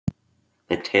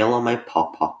the tail on my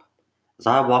pop-pop. As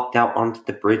I walked out onto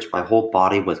the bridge, my whole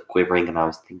body was quivering and I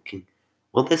was thinking,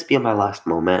 will this be my last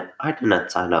moment? I did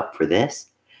not sign up for this.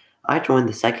 I joined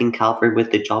the 2nd Cavalry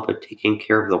with the job of taking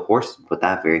care of the horses, but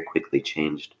that very quickly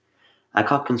changed. I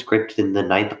got conscripted in the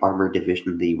 9th Armored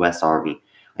Division of the U.S. Army.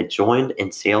 I joined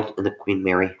and sailed in the Queen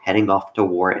Mary, heading off to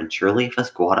war, and surely if a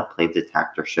squad of planes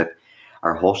attacked our ship,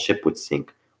 our whole ship would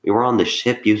sink. We were on the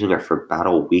ship using it for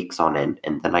battle weeks on end,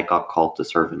 and then I got called to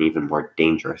serve an even more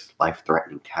dangerous,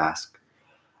 life-threatening task.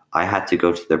 I had to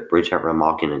go to the bridge at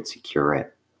Remagen and secure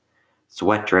it.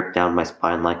 Sweat dripped down my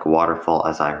spine like a waterfall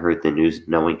as I heard the news,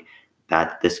 knowing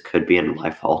that this could be a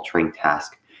life-altering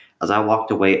task. As I walked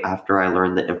away after I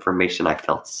learned the information, I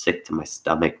felt sick to my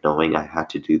stomach knowing I had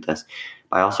to do this.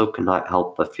 But I also could not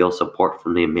help but feel support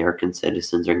from the American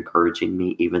citizens encouraging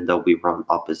me, even though we were on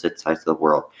opposite sides of the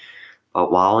world.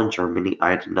 But while in Germany, I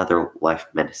had another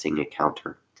life-menacing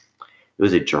encounter. It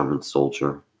was a German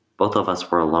soldier. Both of us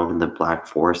were alone in the Black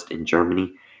Forest in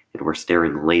Germany, and were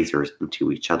staring lasers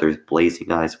into each other's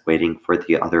blazing eyes, waiting for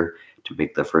the other to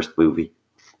make the first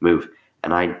move.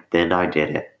 And I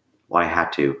did it. Well, I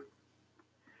had to.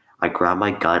 I grabbed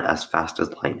my gun as fast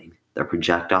as lightning. The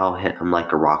projectile hit him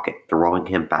like a rocket, throwing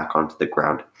him back onto the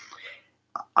ground.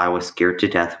 I was scared to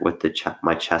death with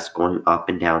my chest going up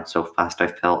and down so fast I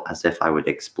felt as if I would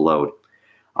explode.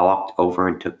 I walked over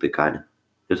and took the gun. It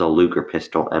was a Luger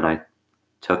pistol, and I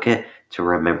took it to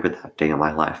remember that day of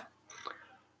my life.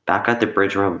 Back at the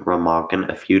bridge of Remagen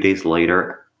a few days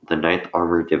later, the 9th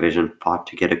Armored Division fought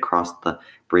to get across the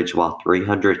bridge while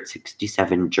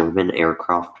 367 German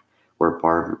aircraft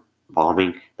were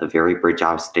bombing the very bridge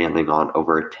I was standing on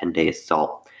over a 10-day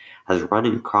assault. As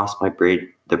running across the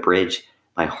bridge,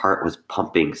 my heart was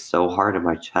pumping so hard in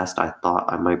my chest I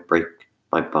thought I might break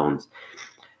my bones.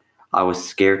 I was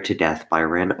scared to death, but I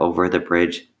ran over the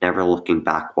bridge, never looking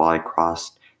back while I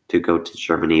crossed to go to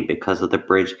Germany. Because of the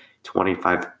bridge,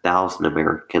 25,000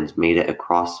 Americans made it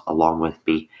across along with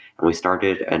me, and we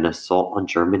started an assault on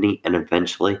Germany and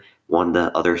eventually won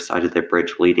the other side of the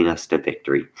bridge, leading us to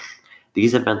victory.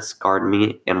 These events scarred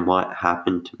me, and what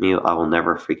happened to me I will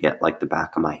never forget like the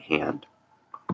back of my hand.